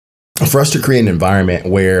for us to create an environment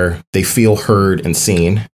where they feel heard and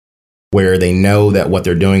seen, where they know that what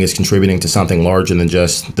they're doing is contributing to something larger than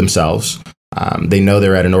just themselves. They know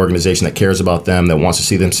they're at an organization that cares about them, that wants to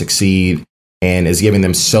see them succeed, and is giving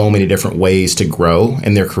them so many different ways to grow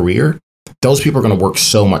in their career. Those people are going to work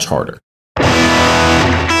so much harder.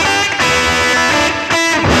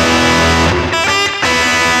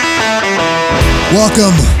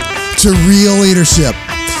 Welcome to Real Leadership,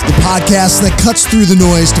 the podcast that cuts through the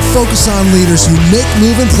noise to focus on leaders who make,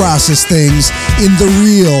 move, and process things in the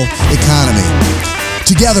real economy.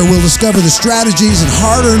 Together, we'll discover the strategies and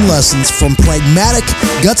hard-earned lessons from pragmatic,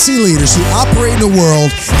 gutsy leaders who operate in a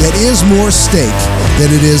world that is more steak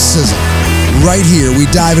than it is sizzle. Right here, we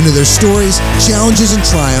dive into their stories, challenges, and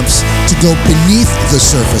triumphs to go beneath the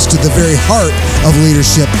surface to the very heart of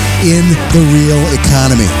leadership in the real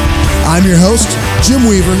economy. I'm your host, Jim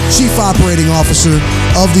Weaver, Chief Operating Officer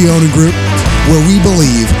of the Onan Group, where we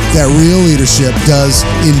believe that real leadership does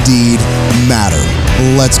indeed matter.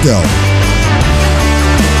 Let's go.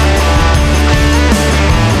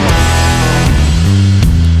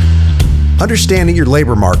 Understanding your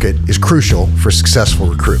labor market is crucial for successful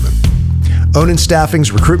recruitment. Onan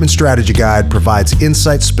Staffing's Recruitment Strategy Guide provides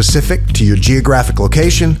insights specific to your geographic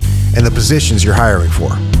location and the positions you're hiring for.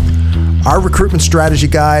 Our Recruitment Strategy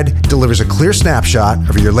Guide delivers a clear snapshot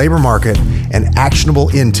of your labor market and actionable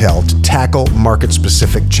intel to tackle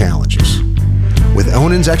market-specific challenges. With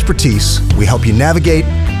Onan's expertise, we help you navigate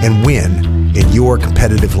and win in your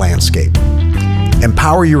competitive landscape.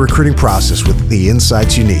 Empower your recruiting process with the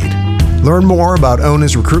insights you need. Learn more about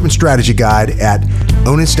Onan's Recruitment Strategy Guide at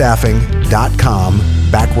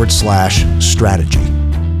onanstaffing.com/strategy.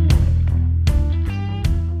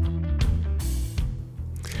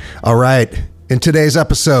 All right. In today's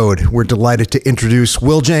episode, we're delighted to introduce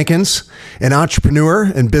Will Jenkins, an entrepreneur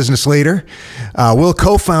and business leader. Will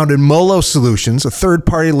co-founded Molo Solutions, a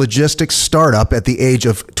third-party logistics startup at the age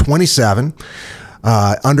of 27.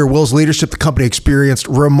 Under Will's leadership, the company experienced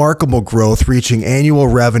remarkable growth, reaching annual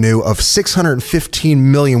revenue of $615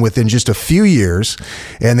 million within just a few years,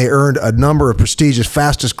 and they earned a number of prestigious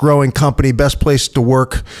fastest growing company, best place to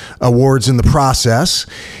work awards in the process.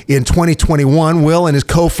 In 2021, Will and his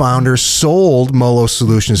co-founders sold Molo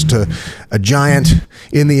Solutions to a giant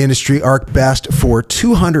in the industry, ArcBest, for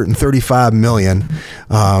 $235 million.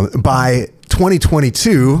 By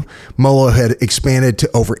 2022, Molo had expanded to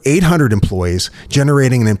over 800 employees,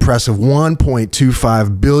 generating an impressive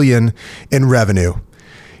 $1.25 billion in revenue.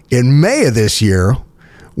 In May of this year,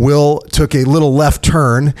 Will took a little left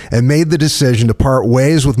turn and made the decision to part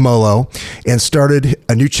ways with Molo and started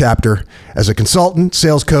a new chapter as a consultant,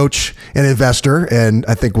 sales coach, and investor. And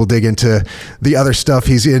I think we'll dig into the other stuff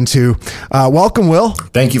he's into. Welcome, Will.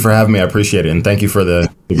 Thank you for having me. I appreciate it. And thank you for the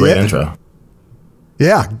great intro.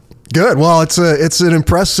 Yeah. Good. Well, it's an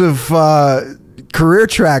impressive career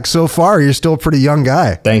track so far. You're still a pretty young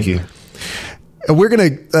guy. Thank you. We're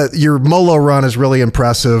your Molo run is really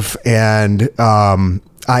impressive, and I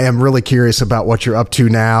am really curious about what you're up to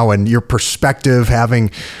now and your perspective, having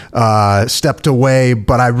stepped away.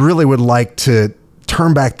 But I really would like to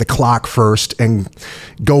turn back the clock first and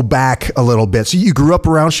go back a little bit. So you grew up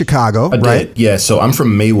around Chicago, right? Did. Yeah. So I'm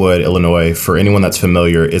from Maywood, Illinois. For anyone that's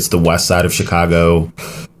familiar, it's the west side of Chicago,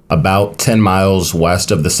 about 10 miles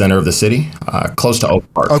west of the center of the city, close to Oak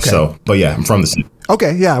Park. Okay. So, but yeah, I'm from the city.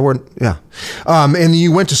 Okay. Yeah. And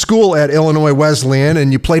you went to school at Illinois Wesleyan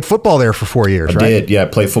and you played football there for 4 years, right? I did. Yeah.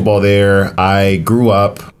 Played football there. I grew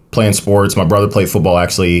up playing sports. My brother played football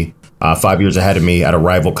actually 5 years ahead of me at a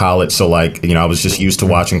rival college. So I was just used to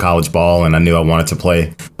watching college ball and I knew I wanted to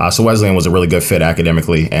play. So Wesleyan was a really good fit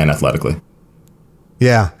academically and athletically.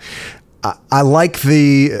 Yeah. I like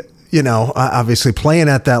obviously playing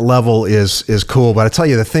at that level is cool, but I tell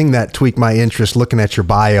you, the thing that tweaked my interest looking at your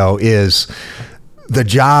bio is the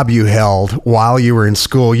job you held while you were in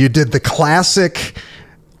school. You did the classic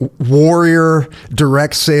warrior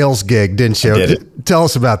direct sales gig, didn't you? I did. Tell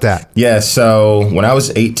us about that. Yeah. So when I was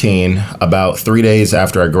 18, about 3 days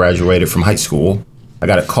after I graduated from high school, I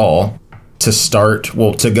got a call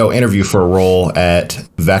to go interview for a role at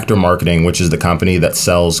Vector Marketing, which is the company that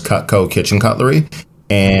sells Cutco kitchen cutlery.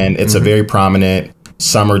 And it's a very prominent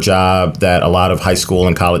summer job that a lot of high school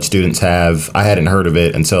and college students have. I hadn't heard of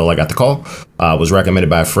it until I got the call. Was recommended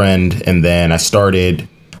by a friend. And then I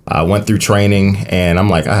went through training, and I'm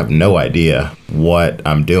like, I have no idea what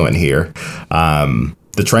I'm doing here.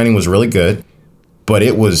 The training was really good, but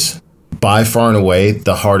it was by far and away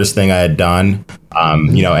the hardest thing I had done,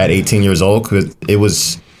 at 18 years old, because it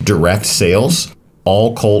was direct sales,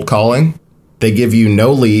 all cold calling. They give you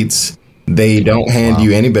no leads. They don't hand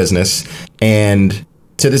you any business. And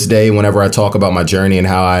to this day, whenever I talk about my journey and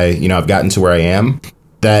how I've gotten to where I am,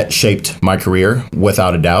 that shaped my career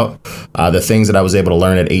without a doubt. The things that I was able to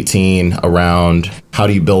learn at 18 around how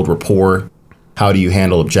do you build rapport, how do you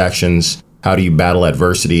handle objections, how do you battle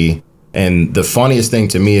adversity. And the funniest thing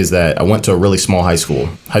to me is that I went to a really small high school.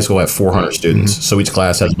 High school had 400 students, so each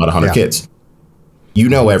class has about 100 kids. You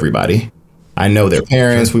know everybody. I know their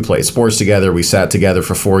parents. We played sports together. We sat together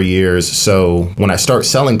for 4 years. So when I start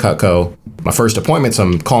selling Cutco, my first appointments,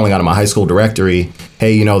 I'm calling out of my high school directory.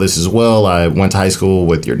 Hey, this is Will. I went to high school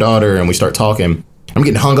with your daughter, and we start talking. I'm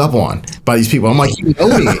getting hung up on by these people. I'm like, you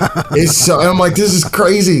know me. I'm like, this is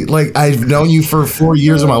crazy. Like, I've known you for 4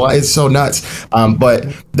 years of my life. It's so nuts. But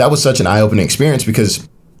that was such an eye-opening experience because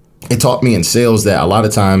it taught me in sales that a lot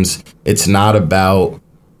of times it's not about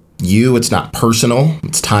you. It's not personal.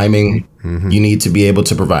 It's timing. You need to be able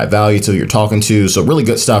to provide value to who you're talking to. So really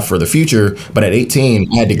good stuff for the future. But at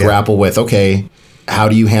 18, I had to grapple with, okay, how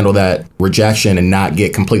do you handle that rejection and not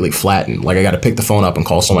get completely flattened? Like, I got to pick the phone up and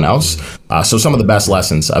call someone else. So some of the best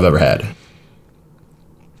lessons I've ever had.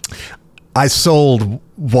 I sold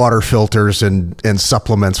water filters and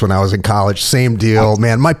supplements when I was in college. Same deal,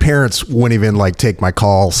 man. My parents wouldn't even take my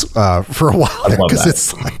calls for a while because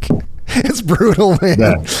it's it's brutal, man.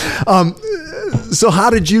 Yeah. So how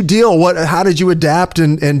did you how did you adapt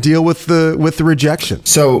and deal with the rejection?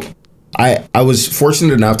 So I was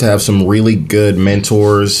fortunate enough to have some really good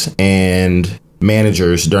mentors and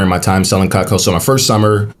managers during my time selling Cutco. So my first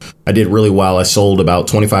summer, I did really well. I sold about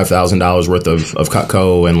 $25,000 worth of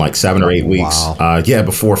Cutco in 7 or 8 weeks. Wow.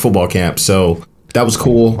 Before football camp. So that was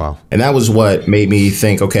cool. Wow. And that was what made me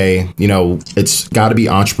think, okay, it's got to be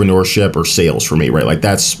entrepreneurship or sales for me, right? Like,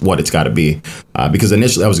 that's what it's got to be. Because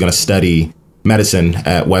initially I was going to study medicine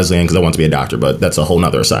at Wesleyan because I wanted to be a doctor, but that's a whole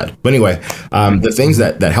nother aside. But anyway, the things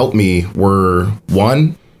that helped me were,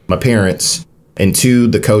 one, my parents, and two,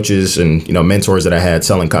 the coaches and, mentors that I had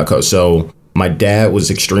selling Cutco. So my dad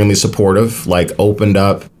was extremely supportive, opened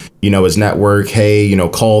up, his network. Hey,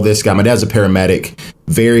 call this guy. My dad's a paramedic,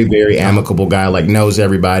 very, very amicable guy, knows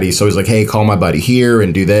everybody. So he's like, hey, call my buddy here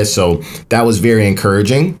and do this. So that was very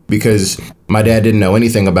encouraging because my dad didn't know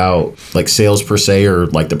anything about sales per se or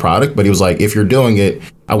the product, but he was like, if you're doing it,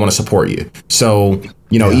 I want to support you. So,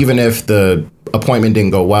 even if the appointment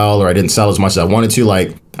didn't go well or I didn't sell as much as I wanted to,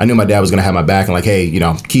 I knew my dad was going to have my back and hey,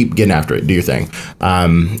 keep getting after it, do your thing.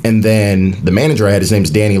 And then the manager I had, his name's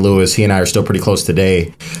Danny Lewis. He and I are still pretty close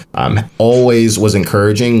today. Always was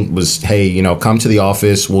encouraging, was, hey, come to the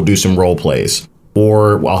office. We'll do some role plays,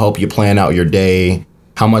 or I'll help you plan out your day.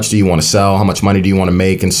 How much do you want to sell? How much money do you want to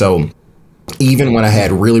make? And so even when I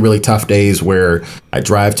had really, really tough days where I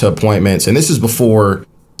drive to appointments, and this is before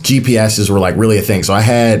GPSs were really a thing. So I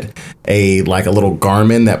had a little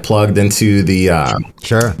Garmin that plugged into the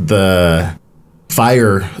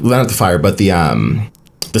fire, not the fire, but the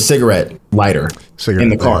cigarette lighter in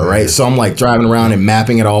the car, right? So I'm driving around and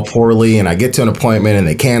mapping it all poorly, and I get to an appointment and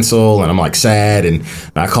they cancel, and I'm sad, and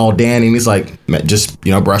I call Danny and he's like, just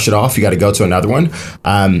brush it off. You got to go to another one.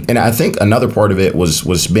 And I think another part of it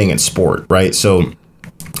was being in sport, right? So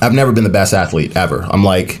I've never been the best athlete ever. I'm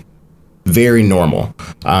very normal.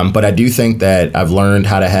 But I do think that I've learned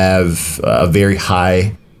how to have a very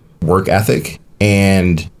high work ethic,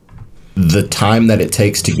 and the time that it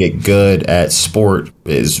takes to get good at sport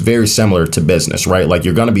is very similar to business, right?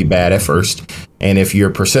 You're going to be bad at first, and if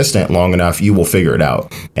you're persistent long enough, you will figure it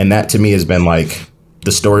out. And that to me has been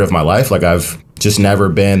the story of my life. I've just never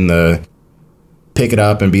been the pick it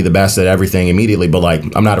up and be the best at everything immediately, but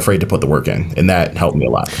I'm not afraid to put the work in, and that helped me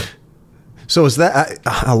a lot. So is that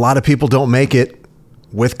a lot of people don't make it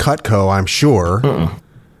with Cutco, I'm sure.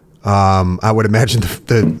 I would imagine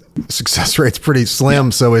the success rate's pretty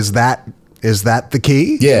slim. So is that the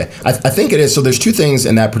key? Yeah, I think it is. So there's two things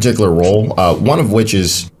in that particular role. One of which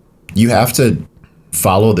is you have to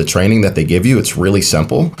follow the training that they give you. It's really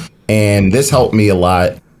simple. And this helped me a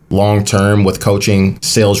lot long term with coaching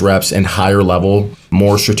sales reps and higher level,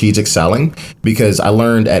 more strategic selling, because I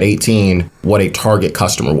learned at 18 what a target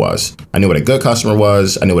customer was. I knew what a good customer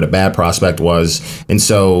was. I knew what a bad prospect was. And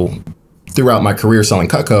so throughout my career selling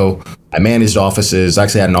Cutco, I managed offices. I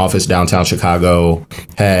actually had an office downtown Chicago,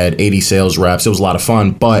 had 80 sales reps. It was a lot of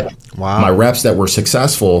fun, but my reps that were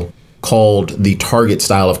successful called the target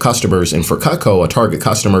style of customers. And for Cutco, a target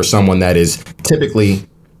customer is someone that is typically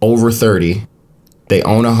over 30. They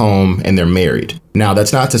own a home and they're married. Now,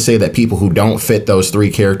 that's not to say that people who don't fit those three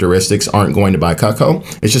characteristics aren't going to buy Cutco.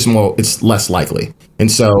 It's just it's less likely. And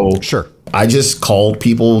so I just called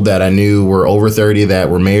people that I knew were over 30 that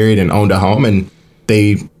were married and owned a home, and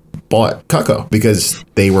they bought Cutco because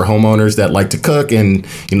they were homeowners that like to cook, and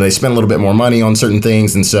they spent a little bit more money on certain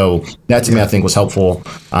things, and so that to me I think was helpful.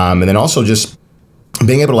 And then also just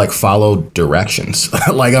being able to follow directions.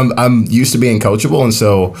 I'm used to being coachable, and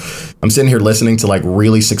so I'm sitting here listening to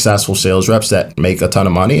really successful sales reps that make a ton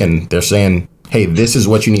of money, and they're saying, hey, this is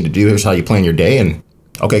what you need to do, here's how you plan your day, and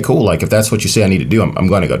okay, cool, if that's what you say I need to do, I'm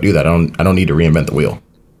going to go do that. I don't need to reinvent the wheel.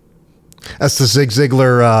 That's the Zig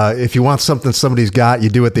Ziglar, if you want something somebody's got, you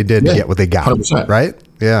do what they did to get what they got. 100%. Right?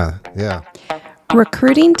 Yeah.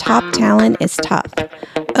 Recruiting top talent is tough.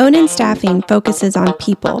 Onan Staffing focuses on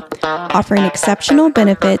people, offering exceptional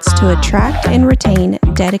benefits to attract and retain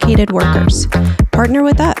dedicated workers. Partner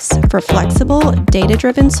with us for flexible,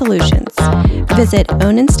 data-driven solutions. Visit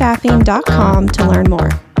onanstaffing.com to learn more.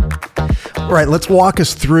 All right, let's walk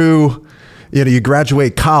us through. You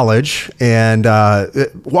graduate college, and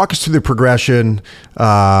walk us through the progression.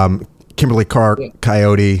 Kimberly-Clark,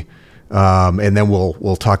 Coyote, and then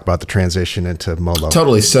we'll talk about the transition into Molo.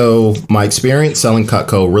 Totally. So my experience selling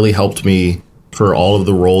Cutco really helped me for all of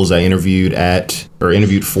the roles I interviewed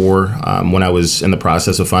for when I was in the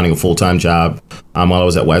process of finding a full-time job while I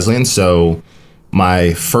was at Wesleyan. So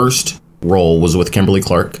my first role was with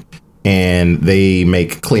Kimberly-Clark. And they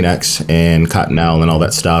make Kleenex and Cottonelle and all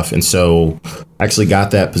that stuff. And so I actually got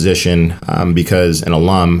that position because an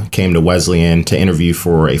alum came to Wesleyan to interview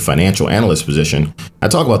for a financial analyst position. I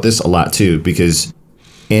talk about this a lot too, because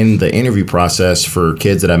in the interview process for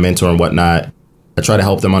kids that I mentor and whatnot, I try to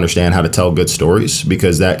help them understand how to tell good stories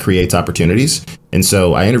because that creates opportunities. And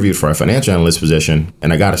so I interviewed for a financial analyst position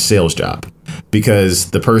and I got a sales job because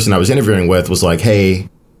the person I was interviewing with was like, hey,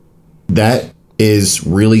 that is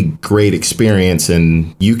really great experience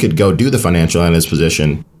and you could go do the financial analyst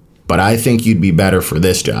position, but I think you'd be better for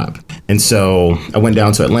this job. And so I went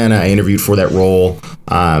down to Atlanta. I interviewed for that role.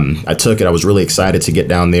 I took it. I was really excited to get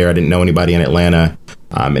down there. I didn't know anybody in Atlanta.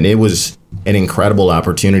 And it was an incredible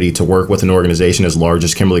opportunity to work with an organization as large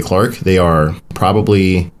as Kimberly-Clark. They are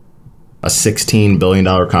probably a $16 billion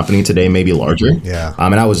company today, maybe larger. Yeah.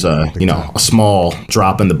 And I was a small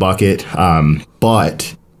drop in the bucket.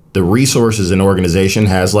 But the resources an organization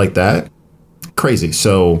has like that, crazy.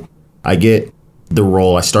 So I get the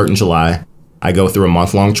role. I start in July. I go through a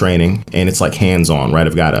month-long training, and it's hands-on, right?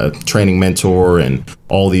 I've got a training mentor and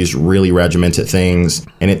all these really regimented things,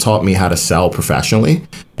 and it taught me how to sell professionally.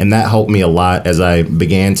 And that helped me a lot as I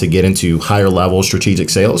began to get into higher-level strategic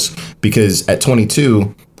sales, because at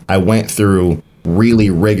 22, I went through really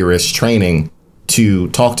rigorous training to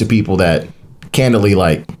talk to people that, candidly,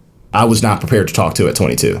 I was not prepared to talk to at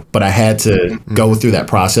 22, but I had to go through that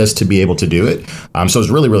process to be able to do it. So I was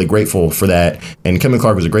really, really grateful for that. And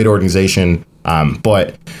Kimberly-Clark was a great organization.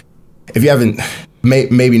 But if you haven't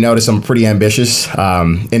maybe noticed, I'm a pretty ambitious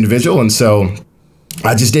individual. And so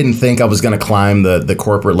I just didn't think I was going to climb the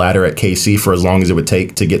corporate ladder at KC for as long as it would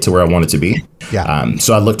take to get to where I wanted to be. Yeah.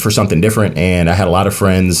 So I looked for something different, and I had a lot of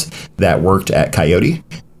friends that worked at Coyote.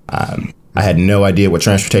 I had no idea what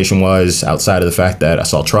transportation was outside of the fact that I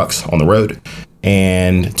saw trucks on the road.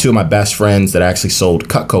 And two of my best friends that I actually sold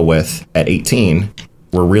Cutco with at 18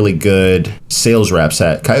 were really good sales reps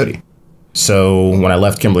at Coyote. So when I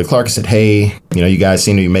left Kimberly-Clark, I said, hey, you guys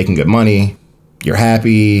seem to be making good money. You're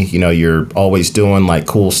happy. You're always doing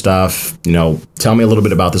cool stuff. Tell me a little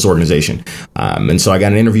bit about this organization. And so I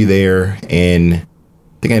got an interview there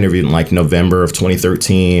I think I interviewed in November of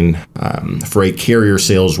 2013 for a carrier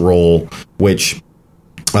sales role, which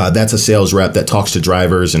that's a sales rep that talks to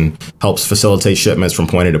drivers and helps facilitate shipments from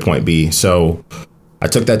point A to point B. So I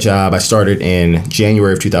took that job. I started in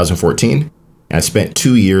January of 2014. And I spent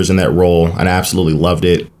 2 years in that role, and I absolutely loved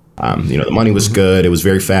it. The money was good. It was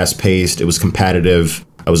very fast paced. It was competitive.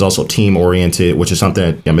 I was also team oriented, which is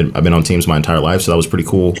something I've been on teams my entire life. So that was pretty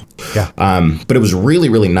cool. Yeah. But it was really,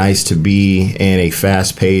 really nice to be in a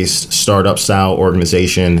fast paced startup style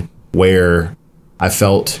organization where I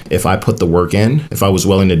felt if I put the work in, if I was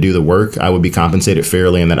willing to do the work, I would be compensated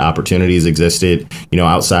fairly, and that opportunities existed,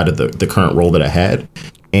 outside of the current role that I had.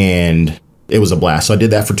 And it was a blast. So I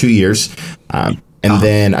did that for 2 years. And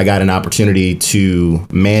then I got an opportunity to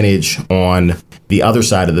manage on the other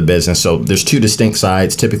side of the business. So there's two distinct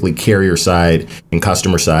sides, typically carrier side and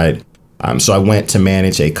customer side. So I went to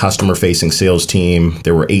manage a customer-facing sales team.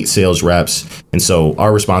 There were 8 sales reps. And so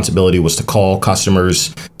our responsibility was to call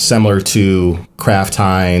customers similar to Kraft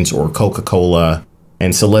Heinz or Coca-Cola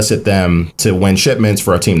and solicit them to win shipments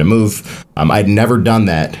for our team to move. I'd never done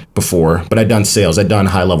that before, but I'd done sales. I'd done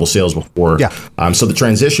high-level sales before. Yeah. So the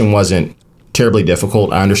transition wasn't terribly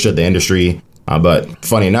difficult. I understood the industry. But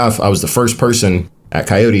funny enough, I was the first person at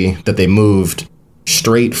Coyote that they moved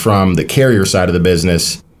straight from the carrier side of the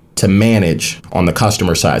business to manage on the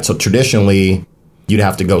customer side. So traditionally, you'd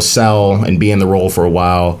have to go sell and be in the role for a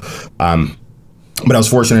while. But I was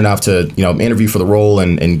fortunate enough to, interview for the role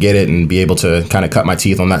and get it and be able to kind of cut my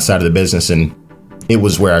teeth on that side of the business. And it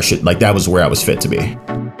was where that was where I was fit to be.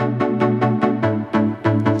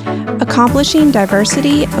 Accomplishing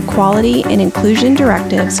diversity, equality, and inclusion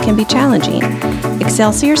directives can be challenging.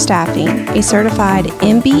 Excelsior Staffing, a certified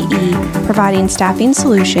MBE providing staffing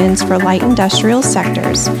solutions for light industrial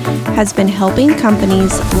sectors, has been helping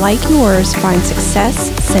companies like yours find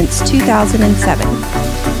success since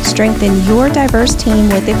 2007. Strengthen your diverse team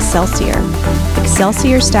with Excelsior.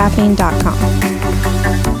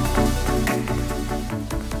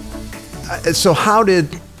 ExcelsiorStaffing.com. So how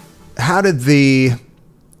did the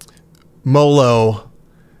Molo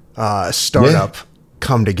startup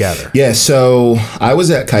come together? Yeah, so I was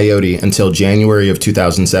at Coyote until January of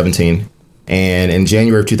 2017. And in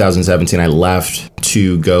January of 2017, I left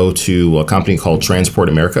to go to a company called Transport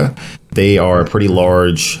America. They are a pretty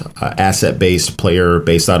large asset-based player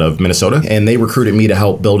based out of Minnesota. And they recruited me to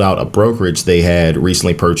help build out a brokerage they had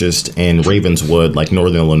recently purchased in Ravenswood, like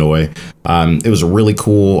Northern Illinois. It was a really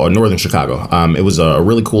cool, or Northern Chicago. It was a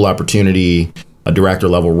really cool opportunity, a director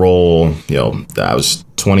level role. I was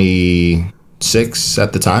 26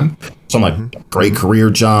 at the time. So I'm like, great career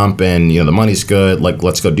jump, and the money's good. Like,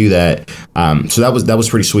 let's go do that. So that was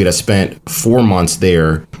pretty sweet. I spent 4 months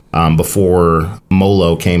there before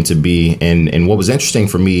Molo came to be. And what was interesting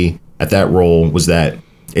for me at that role was that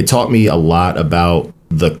it taught me a lot about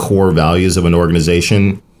the core values of an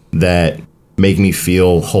organization that make me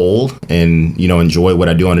feel whole and enjoy what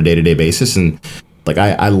I do on a day-to-day basis. And like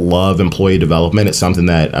I love employee development. It's something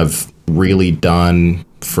that I've really done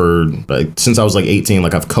for since I was 18.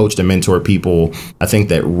 I've coached and mentored people. I think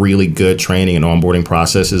that really good training and onboarding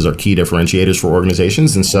processes are key differentiators for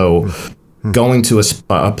organizations. And so going to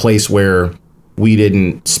a place where we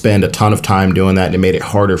didn't spend a ton of time doing that and it made it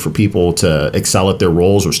harder for people to excel at their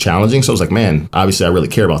roles was challenging. So I was like, man, obviously I really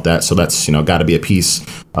care about that. So that's, got to be a piece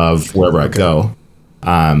of wherever I go.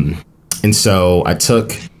 And so I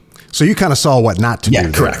took... So you kind of saw what not to do. Yeah,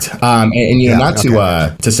 correct.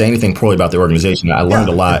 To say anything poorly about the organization, I learned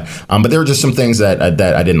a lot. But there were just some things that I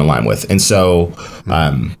didn't align with. And so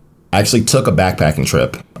I actually took a backpacking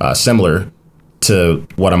trip similar to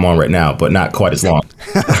what I'm on right now, but not quite as long.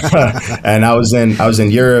 And I was in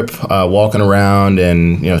Europe walking around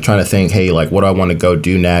and trying to think, hey, what do I want to go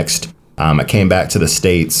do next? I came back to the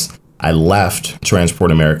States. I left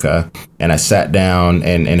Transport America and I sat down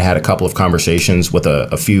and had a couple of conversations with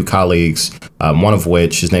a few colleagues, one of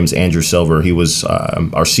which, his name is Andrew Silver. He was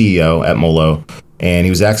our CEO at Molo, and he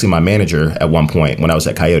was actually my manager at one point when I was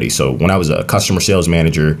at Coyote. So when I was a customer sales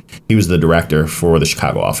manager, he was the director for the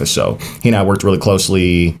Chicago office. So he and I worked really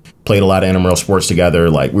closely, played a lot of intramural sports together.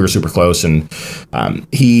 We were super close. And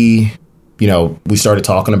we started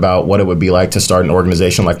talking about what it would be like to start an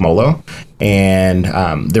organization like Molo. And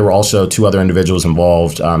there were also two other individuals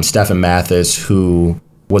involved, Stephen Mathis, who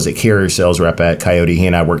was a carrier sales rep at Coyote. He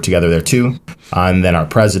and I worked together there too. And then our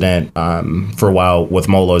president for a while with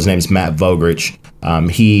Molo, his name is Matt Vogrich.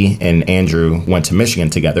 He and Andrew went to Michigan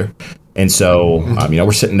together. And so,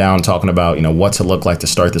 we're sitting down talking about, what's it look like to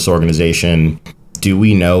start this organization? Do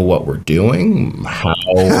we know what we're doing? How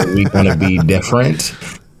are we going to be different?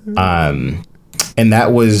 And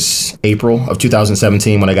that was April of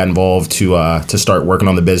 2017 when I got involved to start working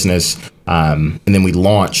on the business. And then we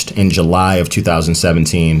launched in July of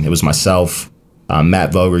 2017. It was myself,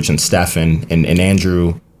 Matt Vogrich, and Stefan, and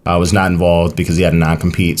Andrew was not involved because he had a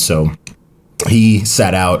non-compete. So he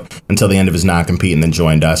sat out until the end of his non-compete and then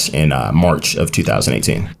joined us in March of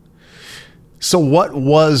 2018. So what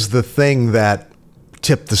was the thing that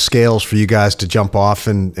tipped the scales for you guys to jump off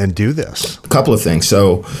and do this? A couple of things.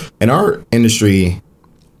 So in our industry,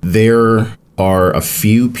 there are a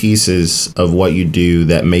few pieces of what you do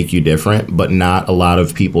that make you different, but not a lot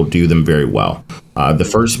of people do them very well. The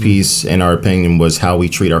first piece, in our opinion, was how we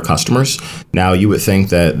treat our customers. Now, you would think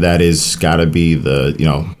that is got to be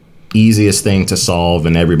the, easiest thing to solve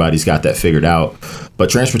and everybody's got that figured out. But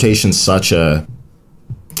transportation's such a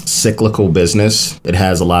cyclical business. It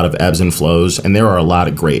has a lot of ebbs and flows, and there are a lot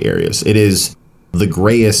of gray areas. It is the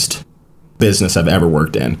grayest business I've ever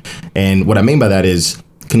worked in. And what I mean by that is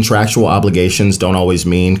contractual obligations don't always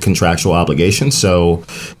mean contractual obligations. So,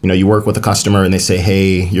 you work with a customer and they say,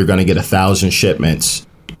 hey, you're going to get 1,000 shipments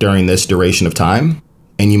during this duration of time,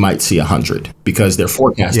 and you might see 100 because their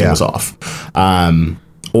forecasting was off.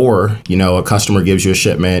 Or, a customer gives you a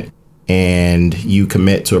shipment and you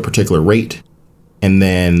commit to a particular rate, and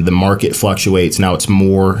then the market fluctuates. Now it's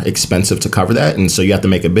more expensive to cover that. And so you have to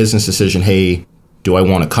make a business decision. Hey, do I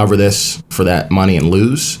want to cover this for that money and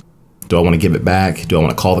lose? Do I want to give it back? Do I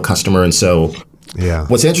want to call the customer? And so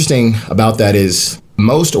what's interesting about that is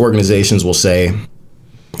most organizations will say,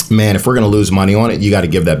 man, if we're going to lose money on it, you got to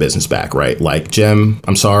give that business back, right? Like, Jim,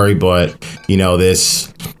 I'm sorry, but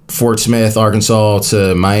this Fort Smith, Arkansas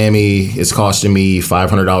to Miami is costing me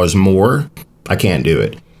 $500 more. I can't do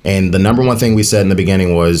it. And the number one thing we said in the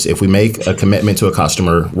beginning was, if we make a commitment to a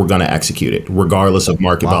customer, we're going to execute it regardless of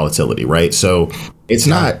market volatility, right? So it's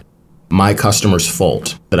not my customer's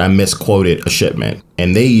fault that I misquoted a shipment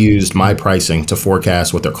and they used my pricing to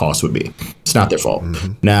forecast what their cost would be. It's not their fault.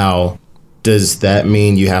 Now, does that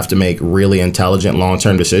mean you have to make really intelligent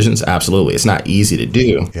long-term decisions? Absolutely. It's not easy to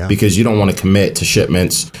do because you don't want to commit to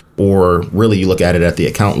shipments, or really you look at it at the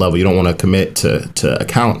account level. You don't want to commit to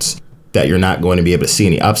accounts that you're not going to be able to see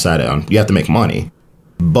any upside on. You have to make money,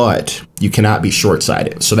 but you cannot be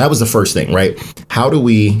short-sighted. So that was the first thing, right? How do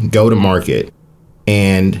we go to market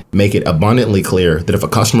and make it abundantly clear that if a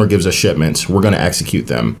customer gives us shipments, we're going to execute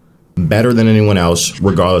them better than anyone else,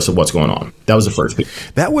 regardless of what's going on? That was the first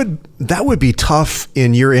piece. That would be tough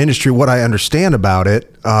in your industry. What I understand about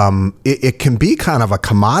it, it can be kind of a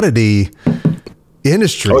commodity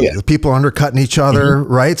industry. Oh, yeah. People undercutting each other,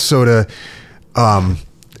 right? So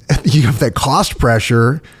you have that cost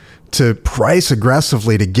pressure to price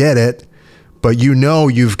aggressively to get it, but you're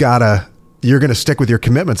going to stick with your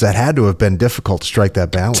commitments. That had to have been difficult to strike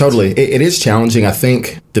that balance. Totally. It is challenging. I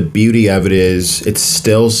think the beauty of it is it's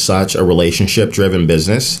still such a relationship-driven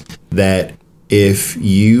business that if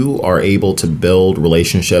you are able to build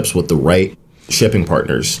relationships with the right shipping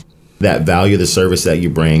partners that value the service that you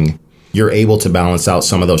bring, you're able to balance out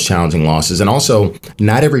some of those challenging losses. And also,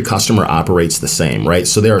 not every customer operates the same, right?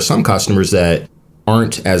 So there are some customers that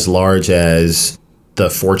aren't as large as the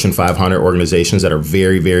Fortune 500 organizations that are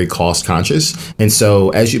very, very cost conscious. And so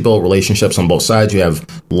as you build relationships on both sides, you have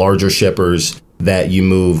larger shippers that you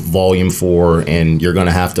move volume for, and you're going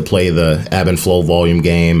to have to play the ebb and flow volume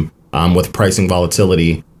game with pricing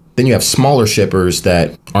volatility. Then you have smaller shippers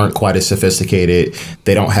that aren't quite as sophisticated.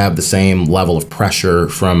 They don't have the same level of pressure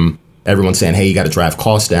from everyone saying, hey, you got to drive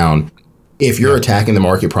costs down. If you're attacking the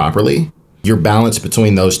market properly, you're balanced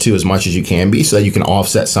between those two as much as you can be so that you can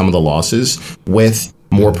offset some of the losses with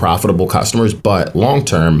more profitable customers. But long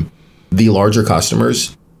term, the larger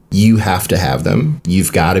customers, you have to have them.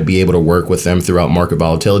 You've got to be able to work with them throughout market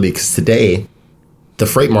volatility, because today the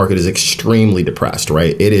freight market is extremely depressed,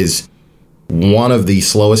 right? It is one of the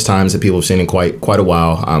slowest times that people have seen in quite a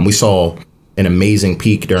while. We saw an amazing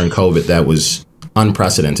peak during COVID that was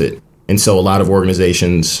unprecedented. And so a lot of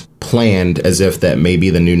organizations planned as if that may be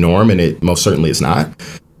the new norm, and it most certainly is not.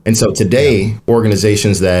 And so today,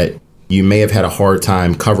 organizations that you may have had a hard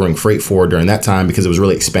time covering freight for during that time because it was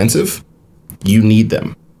really expensive, you need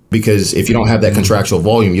them. Because if you don't have that contractual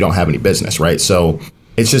volume, you don't have any business, right? So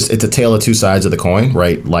it's a tale of two sides of the coin,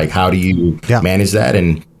 right? Like, how do you manage that?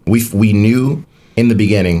 And we knew in the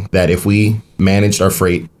beginning that if we managed our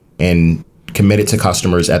freight and committed to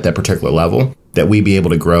customers at that particular level, that we'd be able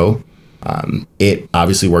to grow. It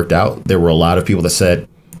obviously worked out. There were a lot of people that said,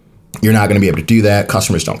 you're not going to be able to do that.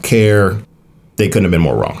 Customers don't care. They couldn't have been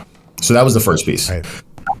more wrong. So that was the first piece. Right.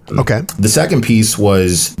 Okay. The second piece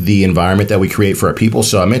was the environment that we create for our people.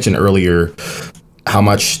 So I mentioned earlier how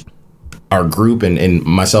much our group and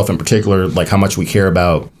myself in particular, like how much we care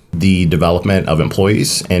about the development of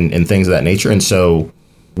employees and things of that nature. And so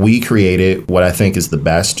we created what I think is the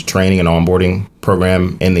best training and onboarding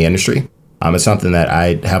program in the industry. It's something that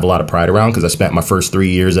I have a lot of pride around because I spent my first 3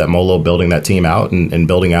 years at Molo building that team out and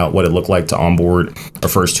building out what it looked like to onboard our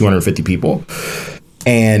first 250 people.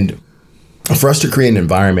 And for us to create an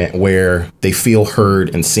environment where they feel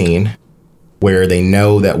heard and seen, where they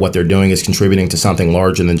know that what they're doing is contributing to something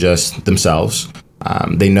larger than just themselves.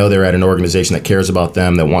 They know they're at an organization that cares about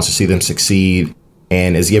them, that wants to see them succeed,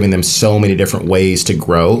 and is giving them so many different ways to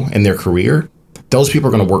grow in their career. Those people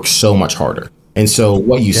are going to work so much harder. And so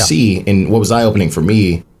what you see, and what was eye-opening for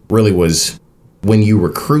me really, was when you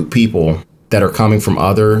recruit people that are coming from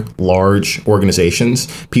other large organizations,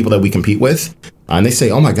 people that we compete with, and they say,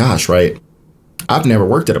 oh my gosh, right, I've never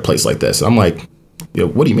worked at a place like this. I'm like,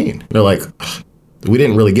 what do you mean? They're like, we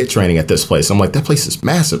didn't really get training at this place. I'm like, that place is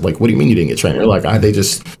massive. Like, what do you mean you didn't get training? They're like, they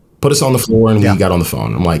just put us on the floor and we got on the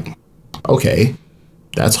phone. I'm like, okay,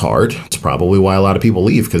 that's hard. It's probably why a lot of people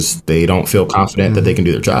leave, because they don't feel confident that they can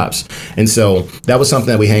do their jobs. And so that was something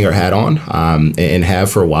that we hang our hat on and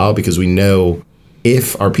have for a while, because we know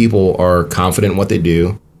if our people are confident in what they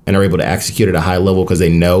do and are able to execute at a high level because they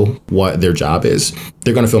know what their job is,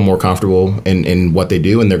 they're going to feel more comfortable in what they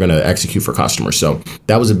do, and they're going to execute for customers. So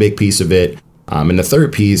that was a big piece of it. And the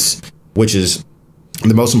third piece, which is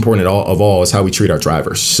the most important of all is how we treat our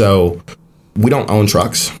drivers. So we don't own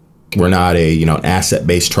trucks. We're not a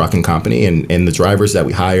asset-based trucking company, and the drivers that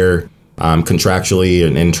we hire contractually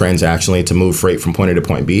and transactionally to move freight from point A to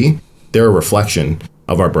point B, they're a reflection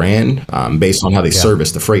of our brand based on how they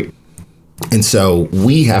service the freight. And so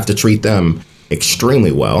we have to treat them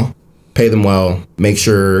extremely well, pay them well, make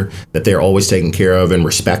sure that they're always taken care of and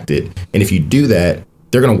respected. And if you do that,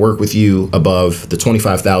 they're going to work with you above the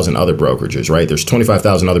 25,000 other brokerages, right? There's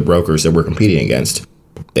 25,000 other brokers that we're competing against.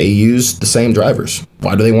 They use the same drivers.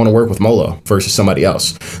 Why do they want to work with Molo versus somebody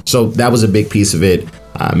else? So that was a big piece of it.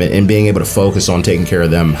 And being able to focus on taking care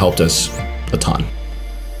of them helped us a ton.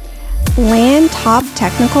 Land top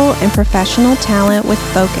technical and professional talent with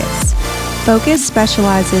Focus. Focus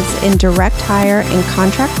specializes in direct hire and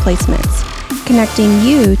contract placements, connecting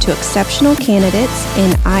you to exceptional candidates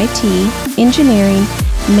in IT, engineering,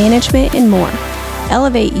 management, and more.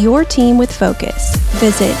 Elevate your team with Focus.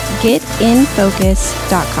 Visit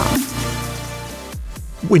getinfocus.com.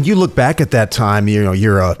 When you look back at that time,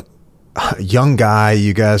 you're a young guy.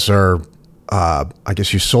 You guys are, I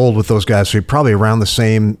guess you sold with those guys, so you're probably around the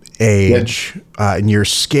same age, and you're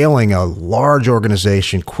scaling a large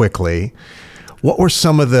organization quickly. What were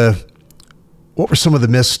some of the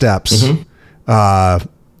missteps?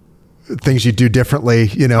 Things you do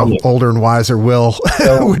differently, older and wiser Will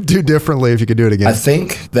would do differently if you could do it again? I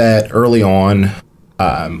think that early on,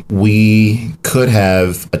 we could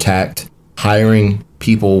have attacked hiring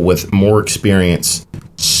people with more experience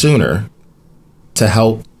sooner to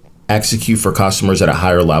help execute for customers at a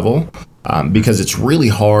higher level, because it's really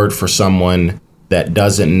hard for someone that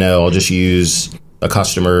doesn't know. I'll just use a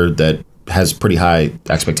customer that has pretty high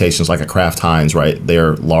expectations, like a Kraft Heinz, right?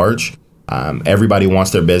 They're large. Everybody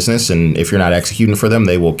wants their business, and if you're not executing for them,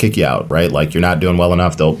 they will kick you out, right? Like you're not doing well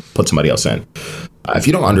enough, they'll put somebody else in. If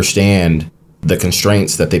you don't understand the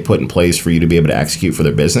constraints that they put in place for you to be able to execute for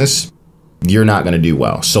their business, you're not going to do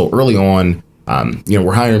well. So early on,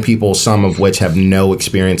 we're hiring people, some of which have no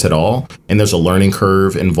experience at all, and there's a learning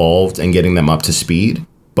curve involved in getting them up to speed,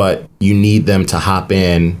 but you need them to hop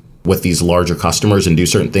in with these larger customers and do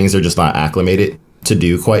certain things they're just not acclimated to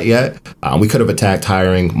do quite yet. We could have attacked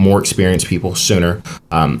hiring more experienced people sooner.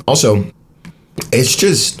 Also, it's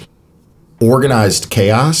just organized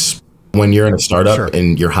chaos when you're in a startup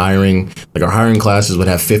and you're hiring. Like our hiring classes would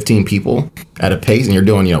have 15 people at a pace, and you're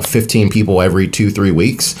doing 15 people every 2-3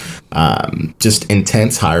 weeks. Just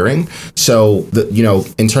intense hiring. So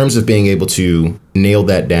in terms of being able to nail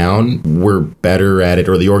that down, we're better at it,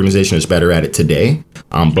 or the organization is better at it today.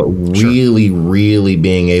 But really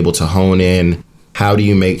being able to hone in, how do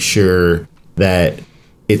you make sure that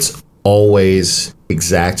it's always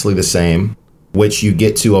exactly the same, which you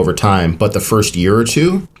get to over time, but the first year or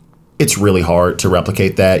two, it's really hard to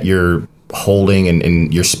replicate that. You're holding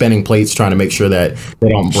and you're spinning plates trying to make sure that they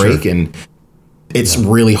don't break, and it's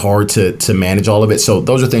really hard to manage all of it. So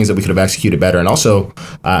those are things that we could have executed better. And also,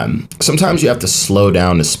 sometimes you have to slow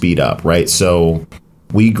down to speed up, right? So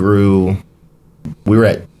we were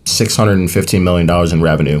at $615 million in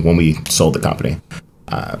revenue when we sold the company.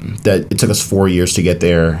 That it took us 4 years to get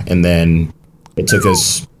there, and then it took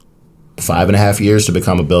us 5.5 years to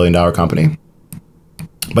become $1 billion company.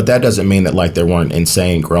 But that doesn't mean that there weren't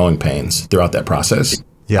insane growing pains throughout that process.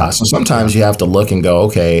 So sometimes you have to look and go,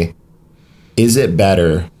 okay, is it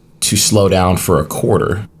better to slow down for a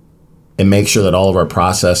quarter and make sure that all of our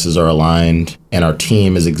processes are aligned and our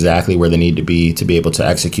team is exactly where they need to be able to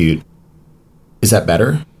execute? Is that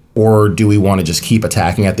better? Or do we want to just keep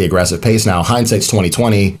attacking at the aggressive pace? Now, hindsight's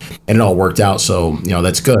 2020, and it all worked out, so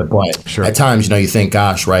that's good. But at times, you think,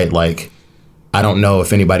 gosh, right, I don't know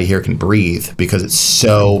if anybody here can breathe because it's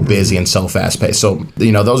so busy and so fast paced. So,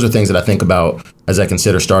 those are things that I think about as I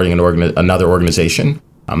consider starting another organization.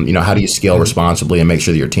 How do you scale responsibly and make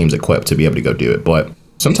sure that your team's equipped to be able to go do it? But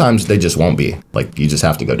sometimes they just won't be. You just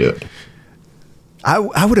have to go do it.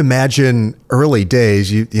 I would imagine early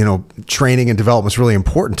days, training and development is really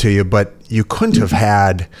important to you, but you couldn't have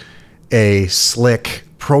had a slick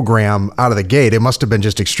program out of the gate. It must have been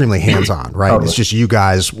just extremely hands-on, right? Totally. It's just you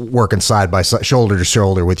guys working side by side, shoulder to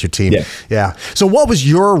shoulder with your team. Yeah. So what was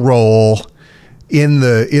your role in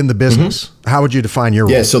the business? How would you define your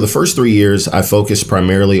role? Yeah, so the first 3 years, I focused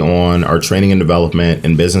primarily on our training and development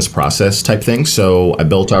and business process type things. So I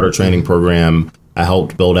built out our training program. I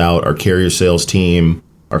helped build out our carrier sales team,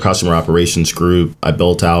 our customer operations group. I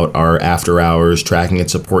built out our after hours tracking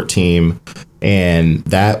and support team. And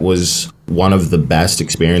that was one of the best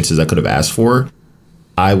experiences I could have asked for.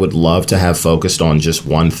 I would love to have focused on just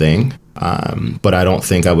one thing, but I don't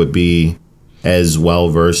think I would be as well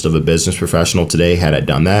versed of a business professional today had I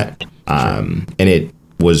done that. And it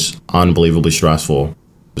was unbelievably stressful. It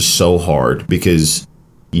was so hard because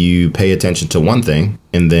you pay attention to one thing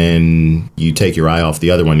and then you take your eye off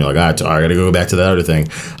the other one. You're like, I got to go back to that other thing.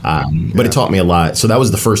 But it taught me a lot. So that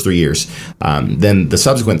was the first 3 years. Then the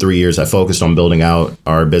subsequent 3 years, I focused on building out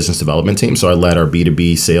our business development team. So I led our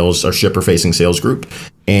B2B sales, our shipper-facing sales group.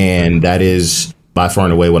 And that is by far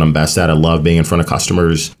and away what I'm best at. I love being in front of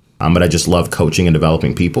customers, but I just love coaching and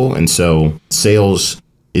developing people. And so sales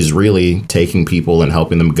is really taking people and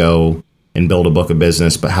helping them go and build a book of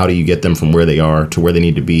business, but how do you get them from where they are to where they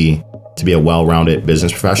need to be a well-rounded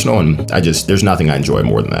business professional? And there's nothing I enjoy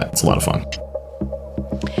more than that. It's a lot of fun.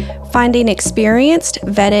 Finding experienced,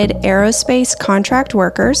 vetted aerospace contract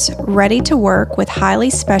workers ready to work with highly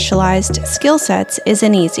specialized skill sets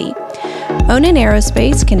isn't easy. Onan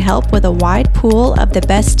Aerospace can help with a wide pool of the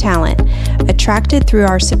best talent, attracted through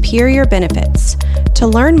our superior benefits. To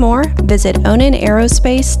learn more, visit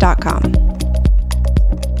onanaerospace.com.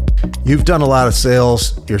 You've done a lot of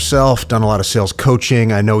sales yourself, done a lot of sales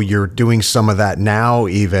coaching. I know you're doing some of that now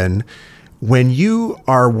even. When you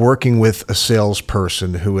are working with a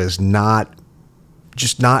salesperson who is not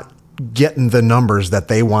getting the numbers that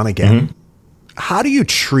they want to get, how do you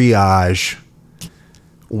triage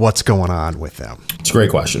what's going on with them? It's a great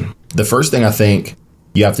question. The first thing I think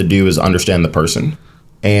you have to do is understand the person.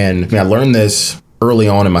 And I learned this early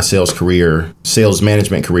on in my sales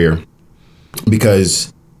management career,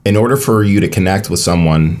 because in order for you to connect with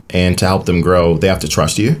someone and to help them grow, they have to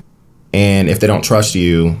trust you. And if they don't trust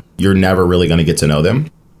you, you're never really going to get to know them.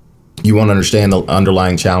 You want to understand the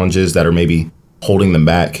underlying challenges that are maybe holding them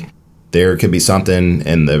back. There could be something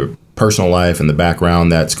in the personal life and the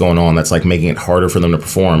background that's going on that's like making it harder for them to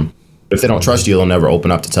perform. But if they don't trust you, they'll never open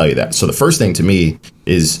up to tell you that. So the first thing to me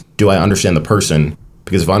is, do I understand the person?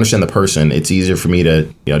 Because if I understand the person, it's easier for me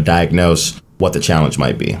to diagnose what the challenge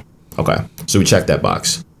might be. Okay, so we check that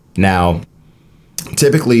box. Now,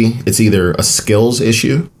 typically, it's either a skills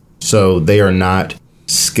issue, so they are not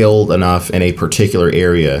skilled enough in a particular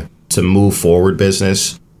area to move forward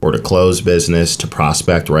business or to close business, to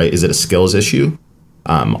prospect, right? Is it a skills issue?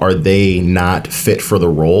 Are they not fit for the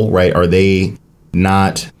role, right? Are they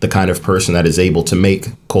not the kind of person that is able to make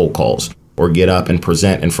cold calls or get up and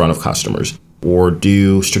present in front of customers or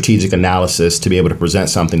do strategic analysis to be able to present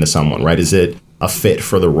something to someone, right? Is it a fit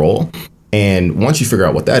for the role? And once you figure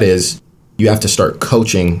out what that is, you have to start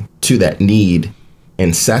coaching to that need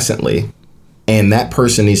incessantly. And that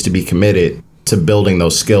person needs to be committed to building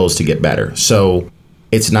those skills to get better. So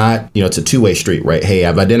it's not, it's a two-way street, right? Hey,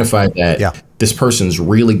 I've identified that this person's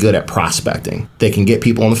really good at prospecting. They can get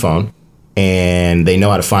people on the phone and they know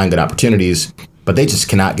how to find good opportunities, but they just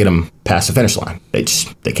cannot get them past the finish line. They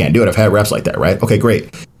can't do it. I've had reps like that, right? Okay,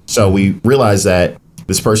 great. So we realize that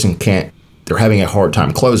this person they're having a hard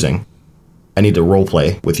time closing. I need to role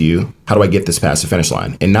play with you. How do I get this past the finish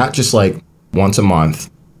line? And not just like once a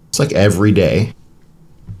month. It's like every day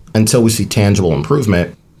until we see tangible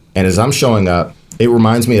improvement. And as I'm showing up, it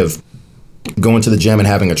reminds me of going to the gym and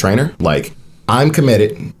having a trainer. Like, I'm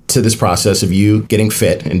committed to this process of you getting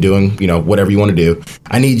fit and doing, whatever you want to do.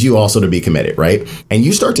 I need you also to be committed, right? And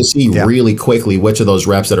you start to see really quickly which of those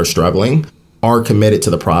reps that are struggling are committed to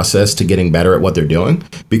the process, to getting better at what they're doing.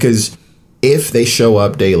 Because if they show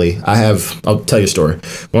up daily, I'll tell you a story.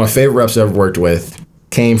 One of my favorite reps I've ever worked with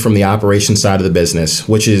came from the operations side of the business,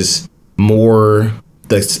 which is more,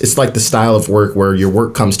 it's like the style of work where your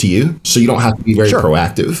work comes to you, so you don't have to be very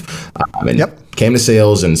proactive. Came to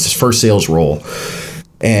sales, and it's his first sales role.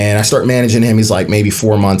 And I start managing him. He's like maybe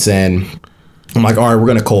 4 months in. I'm like, all right, we're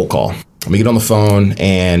going to cold call. We get on the phone,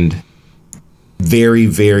 and very,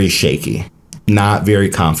 very shaky, not very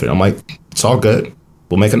confident. I'm like, it's all good.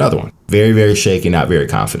 We'll make another one. Very, very shaky, not very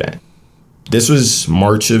confident. This was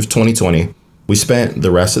March of 2020. We spent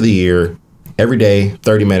the rest of the year, every day,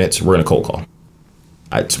 30 minutes, we're going to cold call.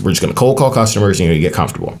 We're just going to cold call customers, and you're going to get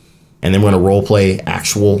comfortable. And then we're going to role play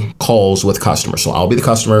actual calls with customers. So I'll be the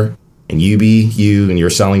customer, and you be you, and you're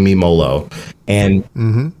selling me Molo. And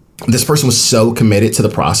this person was so committed to the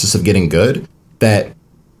process of getting good that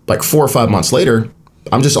like 4 or 5 months later,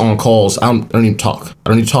 I'm just on calls. I don't need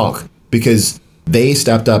to talk because they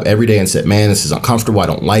stepped up every day and said, man, this is uncomfortable. I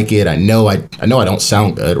don't like it. I know I don't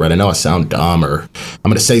sound good, right? I know I sound dumb, or I'm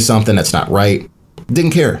going to say something that's not right.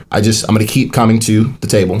 Didn't care. I'm going to keep coming to the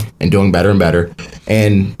table and doing better and better.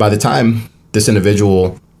 And by the time this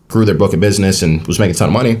individual grew their book of business and was making a ton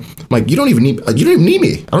of money, I'm like, you don't even need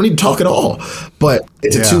me. I don't need to talk at all. But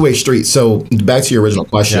it's a two-way street. So back to your original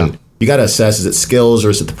question, you got to assess, is it skills or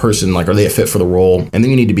is it the person? Like, are they a fit for the role? And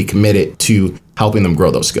then you need to be committed to helping them grow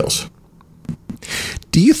those skills.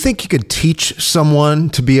 Do you think you could teach someone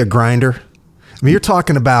to be a grinder? I mean, you're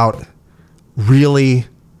talking about really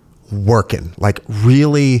working, like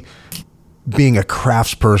really being a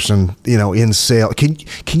craftsperson, in sales. Can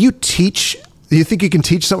you teach? Do you think you can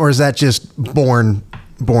teach someone, or is that just born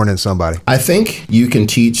in somebody? I think you can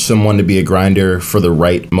teach someone to be a grinder for the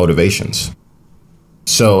right motivations.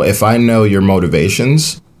 So if I know your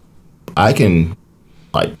motivations,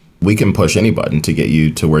 we can push any button to get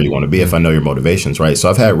you to where you want to be if I know your motivations, right?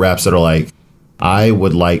 So I've had reps that are like, I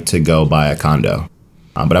would like to go buy a condo,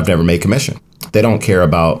 but I've never made commission. They don't care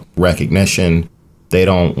about recognition. They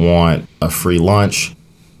don't want a free lunch.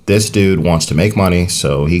 This dude wants to make money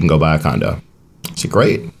so he can go buy a condo. It's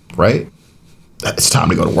great, right? It's time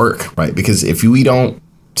to go to work, right? Because if we don't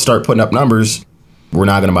start putting up numbers, we're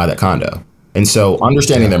not going to buy that condo. And so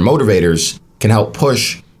understanding their motivators can help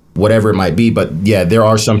push whatever it might be. But yeah, there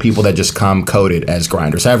are some people that just come coded as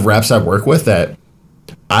grinders. I have reps I've worked with that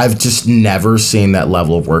I've just never seen that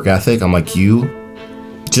level of work ethic. I'm like, you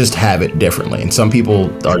just have it differently. And some people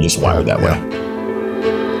are just wired that way.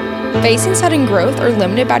 Facing sudden growth or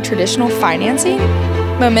limited by traditional financing?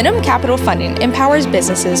 Momentum Capital Funding empowers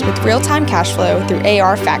businesses with real-time cash flow through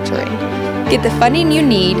AR factoring. Get the funding you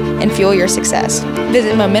need and fuel your success.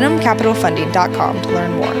 Visit MomentumCapitalFunding.com to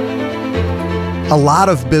learn more. A lot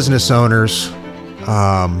of business owners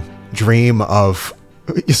dream of,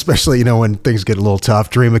 especially, when things get a little tough,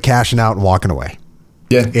 dream of cashing out and walking away.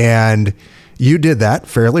 Yeah. And you did that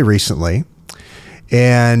fairly recently.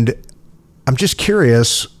 And I'm just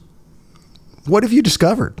curious, what have you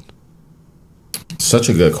discovered? Such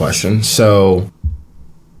a good question. So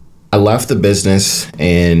I left the business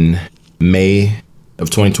in May of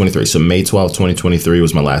 2023. So May 12th, 2023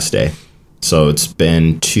 was my last day. So it's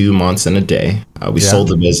been 2 months and a day. We sold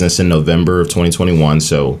the business in November of 2021.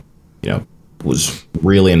 So, was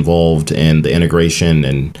really involved in the integration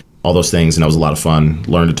and all those things. And that was a lot of fun.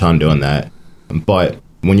 Learned a ton doing that. But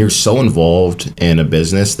when you're so involved in a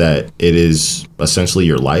business that it is essentially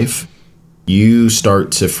your life, you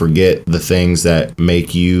start to forget the things that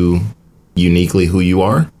make you uniquely who you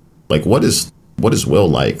are. Like, what is Will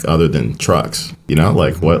like other than trucks?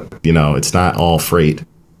 It's not all freight.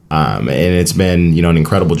 And it's been, an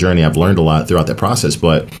incredible journey. I've learned a lot throughout that process.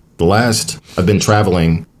 But I've been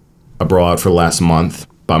traveling abroad for the last month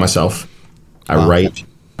by myself. I write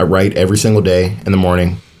every single day in the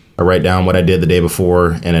morning. I write down what I did the day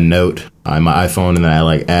before in a note on my iPhone, and then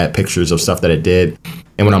I add pictures of stuff that I did.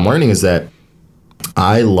 And what I'm learning is that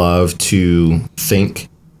I love to think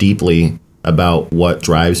deeply about what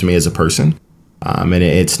drives me as a person. And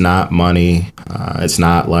it's not money. It's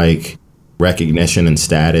not like recognition and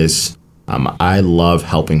status. I love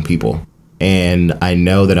helping people. And I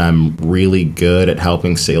know that I'm really good at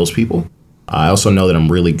helping salespeople. I also know that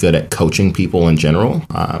I'm really good at coaching people in general.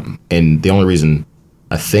 And the only reason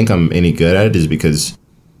I think I'm any good at it is because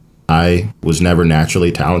I was never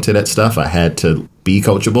naturally talented at stuff. I had to be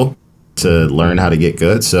coachable to learn how to get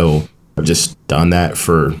good. So I've just done that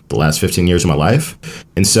for the last 15 years of my life.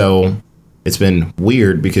 And so it's been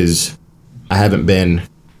weird because I haven't been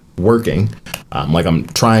working. I'm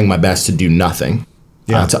trying my best to do nothing,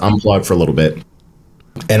 to unplug for a little bit.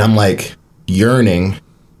 And I'm yearning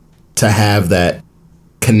to have that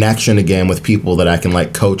connection again with people that I can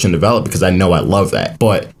coach and develop, because I know I love that.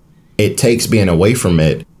 But it takes being away from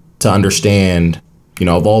it to understand,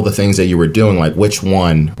 of all the things that you were doing, which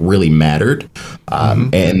one really mattered.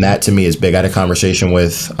 And that to me is big. I had a conversation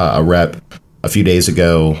with a rep a few days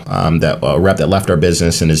ago, a rep that left our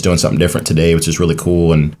business and is doing something different today, which is really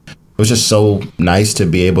cool. And it was just so nice to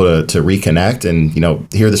be able to reconnect and,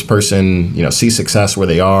 hear this person, see success where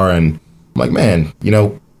they are. And I'm like, man,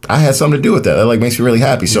 I had something to do with that. That makes me really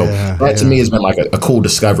happy. So that to me has been a cool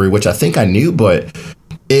discovery, which I think I knew, but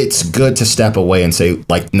it's good to step away and say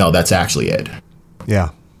no, that's actually it. Yeah.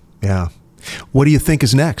 Yeah. What do you think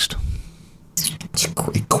is next? It's a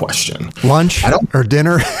great question. Lunch or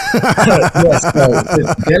dinner? Yes,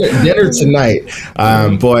 dinner tonight.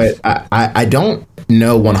 But I don't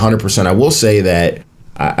know 100%. I will say that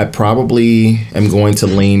I probably am going to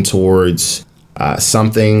lean towards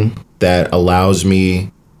something that allows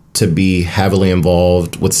me to be heavily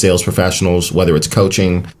involved with sales professionals, whether it's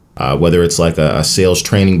coaching, whether it's a sales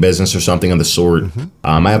training business or something of the sort.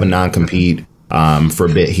 I have a non-compete for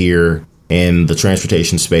a bit here in the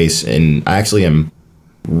transportation space, and I actually am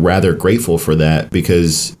rather grateful for that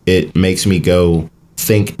because it makes me go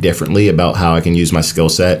think differently about how I can use my skill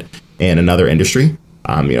set in another industry.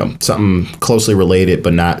 Something closely related,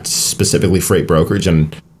 but not specifically freight brokerage.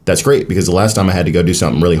 And that's great because the last time I had to go do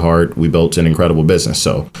something really hard, we built an incredible business.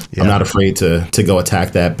 So I'm not afraid to go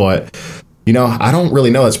attack that. But I don't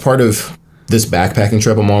really know. It's part of this backpacking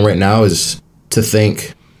trip I'm on right now is to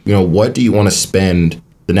think, what do you want to spend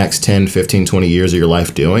the next 10, 15, 20 years of your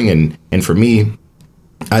life doing? And for me,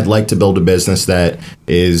 I'd like to build a business that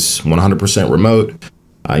is 100% remote,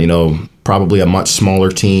 probably a much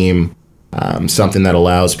smaller team, something that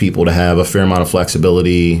allows people to have a fair amount of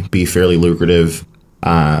flexibility, be fairly lucrative.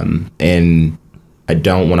 And I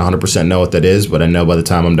don't 100% know what that is, but I know by the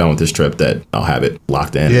time I'm done with this trip that I'll have it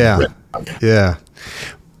locked in. Yeah.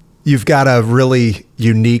 You've got a really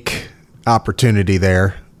unique opportunity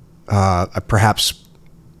there. Perhaps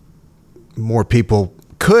more people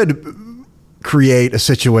could create a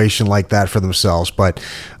situation like that for themselves, but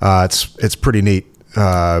it's pretty neat.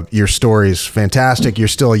 Your story's fantastic. You're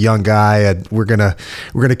still a young guy, and we're gonna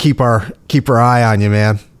keep our eye on you,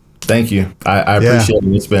 man. Thank you. I appreciate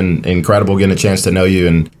it. It's been incredible getting a chance to know you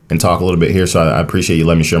and talk a little bit here. So I appreciate you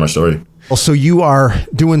letting me share my story. Well, so you are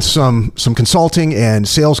doing some consulting and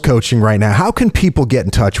sales coaching right now. How can people get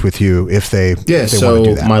in touch with you if they want to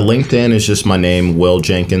do that? My LinkedIn is just my name, Will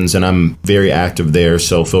Jenkins, and I'm very active there.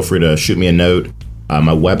 So feel free to shoot me a note.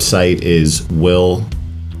 My website is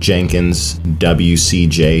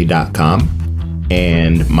willjenkinswcj.com,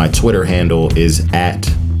 and my Twitter handle is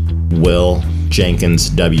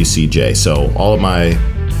 @WillJenkinsWCJ. So all of my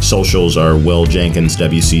socials are Will Jenkins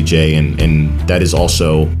WCJ, and that is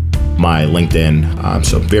also my LinkedIn.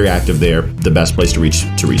 So very active there. The best place to reach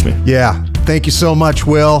me. Yeah. Thank you so much,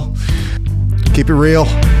 Will. Keep it real.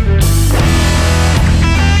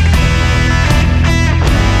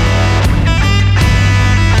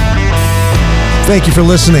 Thank you for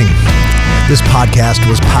listening. This podcast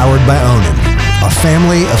was powered by Onin, a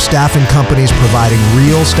family of staffing companies providing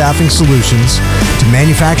real staffing solutions to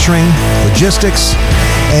manufacturing, logistics,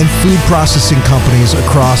 and food processing companies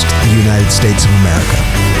across the United States of America.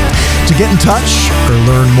 To get in touch or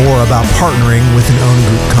learn more about partnering with an Onin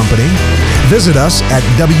Group company, visit us at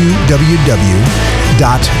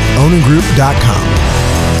www.oningroup.com.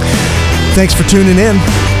 Thanks for tuning in.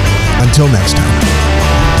 Until next time.